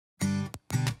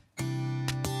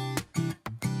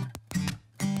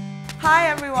Hi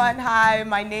everyone, hi,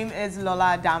 my name is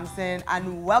Lola Adamson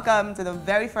and welcome to the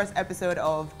very first episode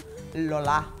of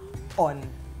Lola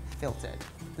Unfiltered.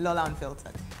 Lola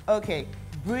Unfiltered. Okay,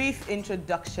 brief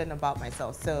introduction about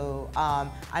myself. So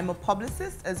I'm a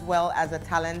publicist as well as a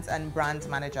talent and brand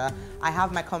manager. I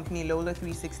have my company Lola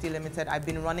 360 Limited. I've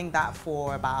been running that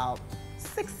for about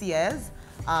 6 years.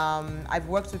 I've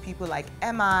worked with people like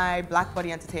MI, Black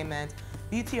Body Entertainment,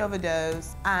 Beauty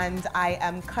Overdose, and I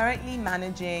am currently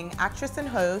managing actress and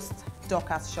host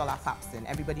Dorcas Shola Fapson.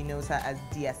 Everybody knows her as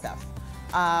DSF.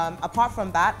 Apart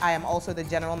from that, I am also the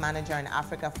general manager in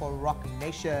Africa for Rock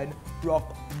Nation.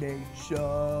 Rock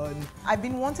Nation. I've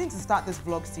been wanting to start this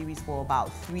vlog series for about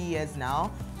 3 years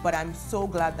now, but I'm so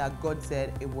glad that God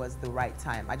said it was the right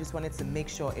time. I just wanted to make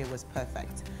sure it was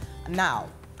perfect. Now,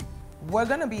 we're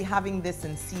going to be having this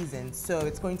in seasons, so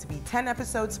it's going to be 10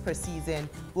 episodes per season.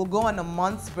 We'll go on a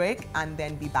month's break and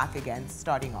then be back again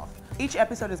starting off. Each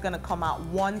episode is going to come out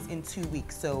once in 2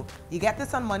 weeks, so you get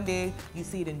this on Monday, you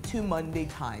see it in 2 Monday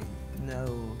time.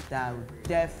 No, that was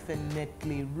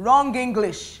definitely wrong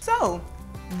English. So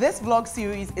this vlog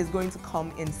series is going to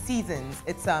come in seasons.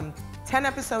 It's 10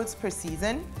 episodes per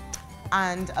season,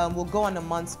 and we'll go on a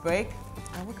month's break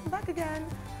and we'll come back again.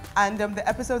 And the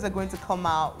episodes are going to come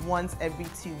out once every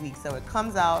 2 weeks. So it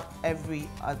comes out every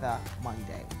other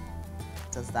Monday.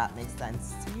 Does that make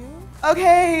sense to you?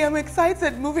 Okay, I'm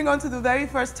excited. Moving on to the very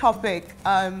first topic.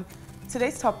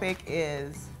 Today's topic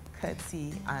is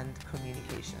courtesy and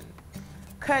communication.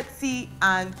 Courtesy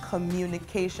and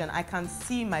communication. I can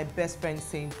see my best friend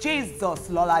saying, Jesus,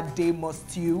 Lola, they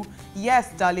must you.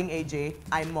 Yes, darling AJ,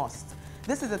 I must.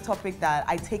 This is a topic that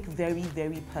I take very,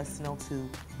 very personal to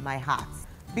my heart.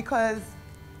 Because,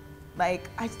 like,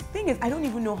 the thing is, I don't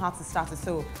even know how to start it.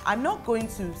 So I'm not going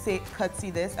to say courtesy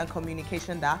this and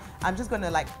communication that. I'm just going to,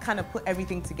 like, kind of put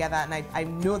everything together, and I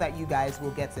know that you guys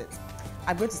will get it.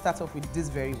 I'm going to start off with this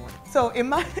very one. So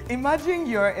imagine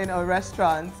you're in a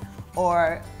restaurant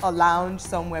or a lounge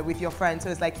somewhere with your friends. So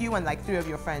it's like you and like 3 of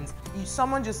your friends.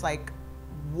 Someone just like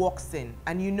walks in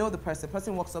and you know the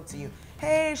person walks up to you.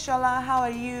 Hey Shola, how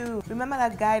are you? Remember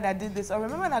that guy that did this? Or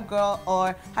remember that girl?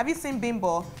 Or have you seen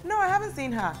Bimbo? No, I haven't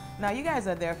seen her. Now you guys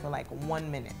are there for like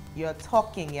 1 minute. You're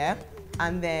talking, yeah?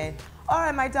 And then, all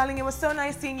right, my darling, it was so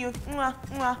nice seeing you. Mwah,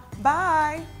 mwah,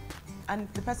 bye. And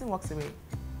the person walks away.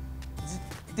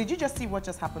 Did you just see what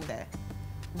just happened there?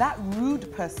 That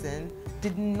rude person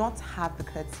did not have the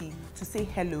courtesy to say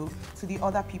hello to the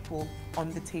other people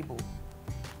on the table.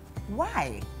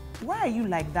 Why? Why are you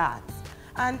like that?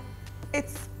 And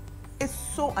it's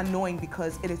so annoying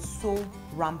because it is so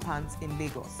rampant in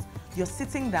Lagos. You're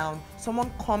sitting down, someone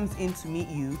comes in to meet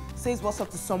you, says what's up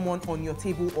to someone on your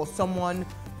table or someone,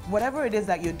 whatever it is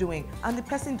that you're doing, and the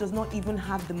person does not even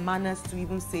have the manners to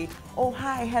even say, oh,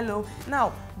 hi, hello.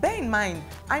 Now, bear in mind,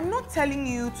 I'm not telling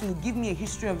you to give me a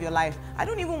history of your life. I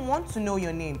don't even want to know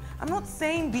your name. I'm not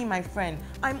saying be my friend.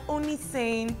 I'm only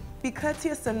saying be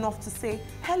courteous enough to say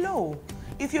hello.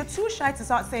 If you're too shy to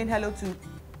start saying hello to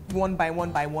one by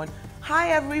one, hi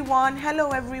everyone,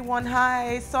 hello everyone,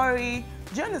 hi, sorry.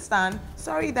 Do you understand?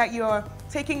 Sorry that you're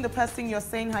taking the person you're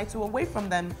saying hi to away from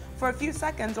them for a few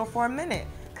seconds or for a minute.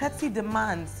 Courtesy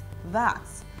demands that.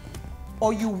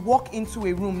 Or you walk into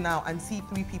a room now and see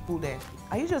 3 people there.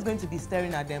 Are you just going to be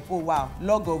staring at them? Oh wow,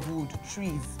 log of wood,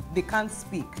 trees, they can't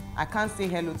speak. I can't say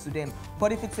hello to them.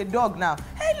 But if it's a dog now,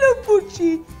 hello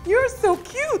Pucci, you're so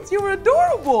cute, you're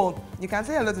adorable. You can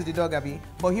say hello to the dog, Abby.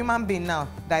 But human being now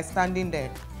that is standing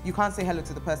there, you can't say hello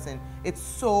to the person. It's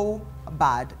so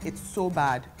bad, it's so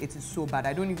bad, it is so bad.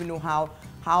 I don't even know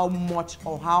how much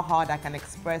or how hard I can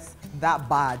express that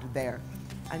bad there.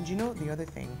 And you know the other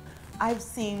thing? I've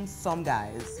seen some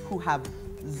guys who have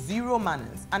 0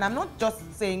 manners. And I'm not just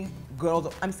saying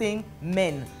girls, I'm saying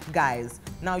men, guys.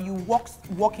 Now you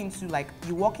walk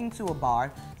into a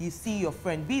bar, you see your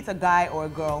friend, be it a guy or a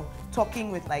girl,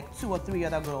 talking with like 2 or 3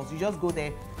 other girls. You just go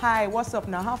there, hi, what's up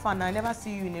now, how far now, I never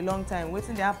see you in a long time,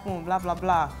 waiting to happen, blah, blah,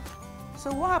 blah.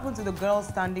 So what happened to the girls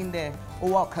standing there?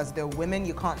 Oh, well, because they're women,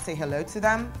 you can't say hello to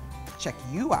them? Check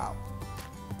you out.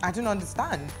 I don't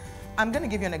understand. I'm going to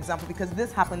give you an example because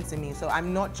this happened to me. So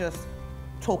I'm not just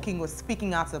talking or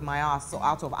speaking out of my ass or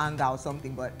out of anger or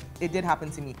something, but it did happen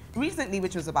to me. Recently,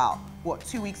 which was about,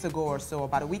 2 weeks ago or so,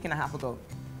 about a week and a half ago,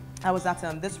 I was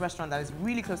at this restaurant that is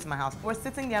really close to my house. We're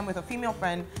sitting there with a female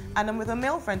friend and I'm with a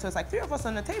male friend. So it's like 3 of us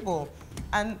on the table.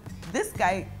 And this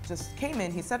guy just came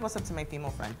in, he said what's up to my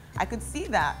female friend. I could see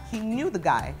that he knew the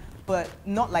guy, but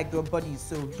not like they were buddies.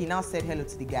 So he now said hello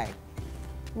to the guy.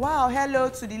 Wow, hello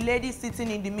to the lady sitting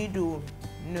in the middle.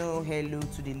 No hello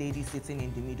to the lady sitting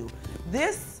in the middle.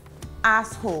 This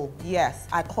Asshole, yes,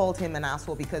 I called him an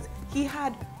asshole because he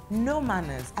had no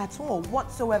manners at all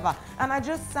whatsoever. And I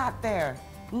just sat there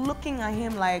looking at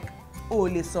him like, oh,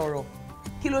 le soro,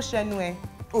 kilo shenwe,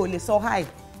 oh, le so high,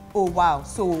 oh, wow,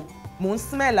 so, mon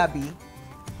smell abi.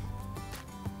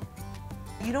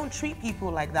 You don't treat people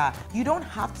like that. You don't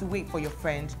have to wait for your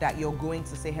friend that you're going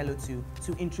to say hello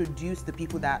to introduce the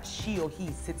people that she or he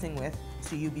is sitting with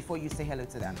to you before you say hello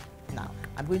to them. Now,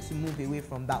 I'm going to move away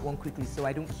from that one quickly so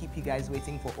I don't keep you guys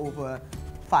waiting for over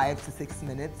 5 to 6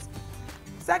 minutes.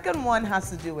 Second one has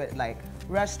to do with like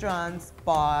restaurants,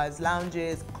 bars,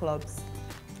 lounges, clubs.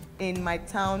 In my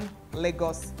town,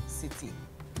 Lagos City,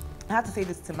 I have to say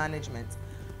this to management.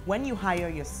 When you hire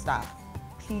your staff,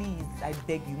 please, I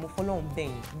beg you, Mofolo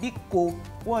Mbeng, Biko,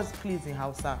 what's please in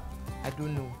Hausa? I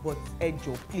don't know, but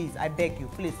Ejo, please, I beg you,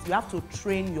 please, you have to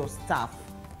train your staff.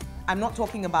 I'm not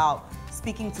talking about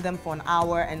speaking to them for an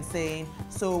hour and saying,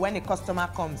 so when a customer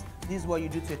comes, this is what you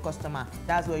do to a customer,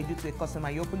 that's what you do to a customer,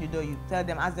 you open the door, you tell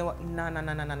them, ask them what,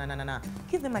 nah.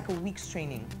 Give them like a week's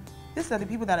training. These are the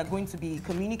people that are going to be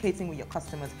communicating with your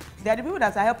customers. They are the people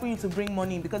that are helping you to bring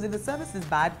money in, because if the service is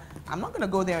bad, I'm not gonna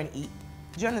go there and eat.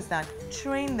 Do you understand?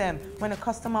 Train them. When a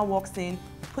customer walks in,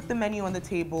 put the menu on the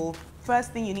table.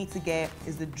 First thing you need to get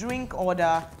is the drink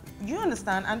order. You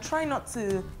understand? And try not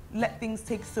to let things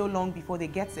take so long before they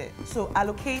get it. So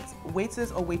allocate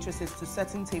waiters or waitresses to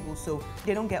certain tables so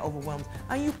they don't get overwhelmed.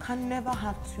 And you can never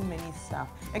have too many staff,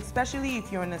 especially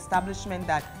if you're an establishment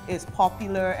that is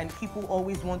popular and people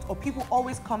always want, or people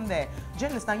always come there. Do you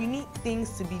understand? You need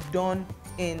things to be done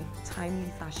in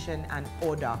timely fashion and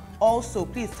order. Also,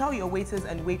 please tell your waiters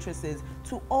and waitresses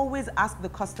to always ask the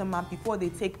customer before they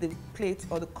take the plate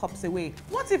or the cups away.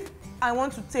 What if I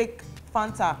want to take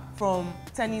Fanta from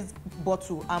Tenny's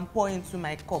bottle and pour into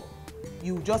my cup?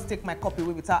 You just take my cup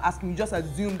away without asking. You just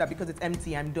assume that because it's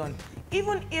empty, I'm done.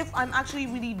 Even if I'm actually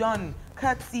really done,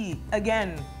 courtesy,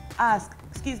 again, ask,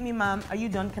 excuse me, ma'am, are you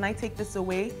done? Can I take this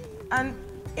away? And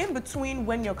in between,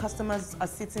 when your customers are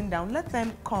sitting down, let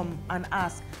them come and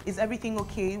ask, is everything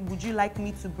okay? Would you like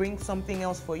me to bring something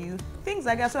else for you? Things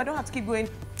like that, so I don't have to keep going,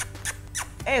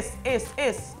 ace.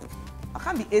 I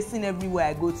can't be acing everywhere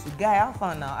I go to. Guy, how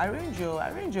far now? Arrange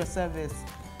your service.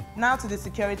 Now to the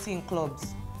security in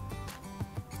clubs.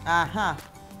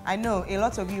 I know a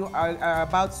lot of you are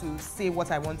about to say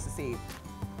what I want to say.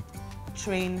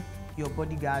 Train your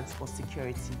bodyguards or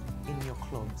security in your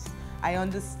clubs. I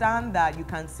understand that you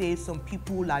can say some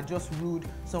people are just rude,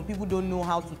 some people don't know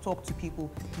how to talk to people.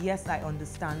 Yes, I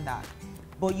understand that.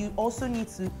 But you also need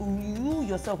to, you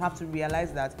yourself have to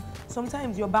realize that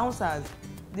sometimes your bouncers,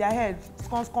 their head,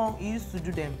 you used to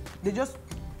do them. They just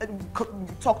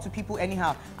talk to people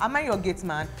anyhow. Am I your gate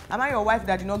man? Am I your wife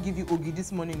that did not give you Ogi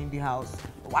this morning in the house?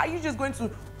 Why are you just going to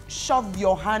shove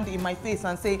your hand in my face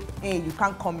and say, hey, you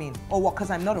can't come in? Or what,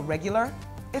 because I'm not a regular?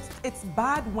 It's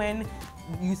bad when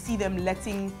you see them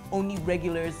letting only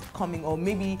regulars coming, or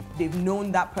maybe they've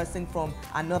known that person from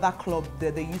another club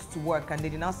that they used to work and they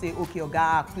did now say, okay,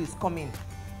 Oga, please come in.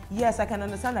 Yes, I can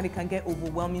understand that it can get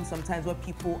overwhelming sometimes when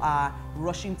people are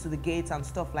rushing to the gates and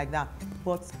stuff like that.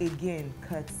 But again,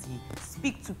 courtesy.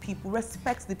 Speak to people,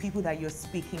 respect the people that you're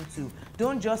speaking to.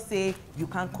 Don't just say you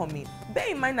can't come in.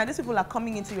 Bear in mind that these people are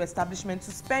coming into your establishment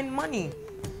to spend money.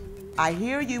 I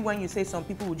hear you when you say some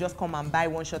people will just come and buy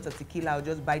 1 shot of tequila or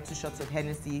just buy 2 shots of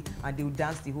Hennessy and they will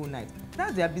dance the whole night.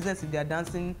 That's their business if they are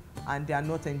dancing and they are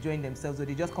not enjoying themselves, or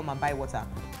they just come and buy water.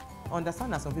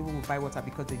 Understand that some people will buy water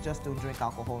because they just don't drink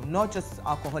alcohol. Not just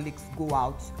alcoholics go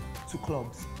out to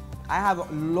clubs. I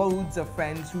have loads of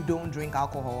friends who don't drink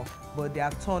alcohol, but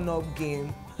their turn-up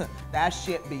game, that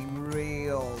shit be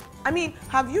real. I mean,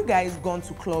 have you guys gone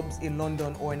to clubs in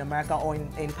London or in America or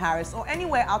in Paris or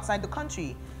anywhere outside the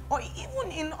country? Or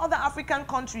even in other African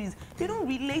countries, they don't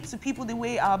relate to people the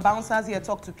way our bouncers here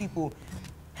talk to people.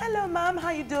 Hello, ma'am,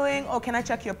 how you doing? Oh, can I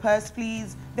check your purse,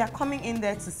 please? They're coming in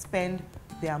there to spend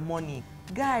their money.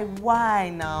 Guy,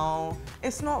 why now?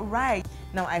 It's not right.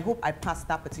 Now, I hope I passed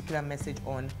that particular message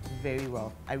on very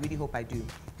well. I really hope I do.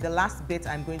 The last bit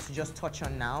I'm going to just touch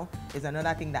on now is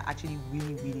another thing that actually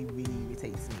really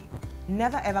irritates me.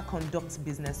 Never ever conduct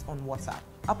business on WhatsApp.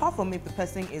 Apart from if the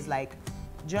person is like,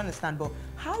 do you understand? But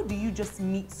how do you just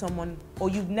meet someone, or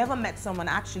you've never met someone,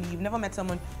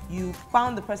 you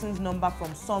found the person's number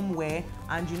from somewhere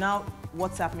and you now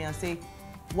WhatsApp me and say,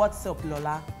 what's up,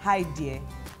 Lola? Hi, dear.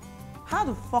 How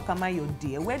the fuck am I your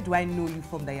dear? Where do I know you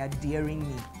from that you're daring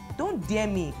me? Don't dare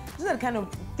me. These are the kind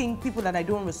of people that I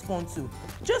don't respond to.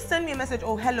 Just send me a message,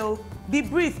 oh, hello. Be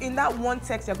brief in that one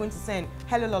text you're going to send.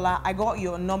 Hello, Lola, I got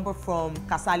your number from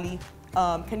Kasali.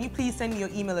 can you please send me your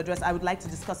email address? I would like to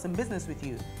discuss some business with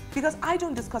you. Because I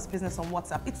don't discuss business on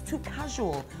WhatsApp. It's too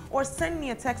casual. Or send me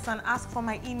a text and ask for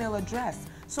my email address.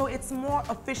 So it's more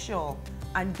official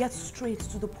and get straight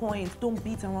to the point. Don't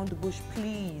beat around the bush,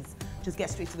 please. Just get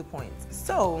straight to the point.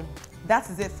 So that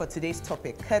is it for today's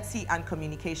topic, courtesy and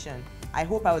communication. I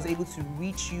hope I was able to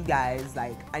reach you guys.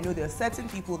 Like, I know there are certain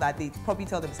people that they probably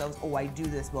tell themselves, oh, I do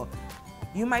this, but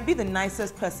you might be the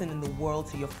nicest person in the world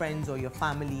to your friends or your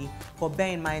family, but bear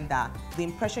in mind that the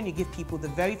impression you give people the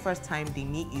very first time they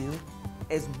meet you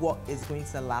is what is going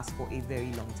to last for a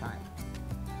very long time.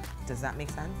 Does that make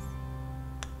sense?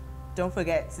 Don't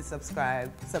forget to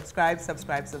subscribe,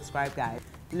 guys.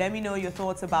 Let me know your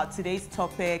thoughts about today's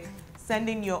topic. Send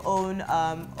in your own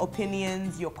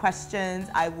opinions, your questions.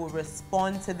 I will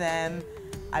respond to them.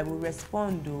 I will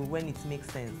respond when it makes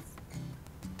sense.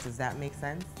 Does that make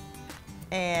sense?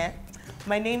 And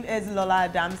my name is Lola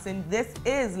Adamson. This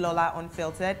is Lola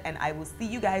Unfiltered, and I will see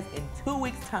you guys in 2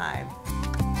 weeks' time.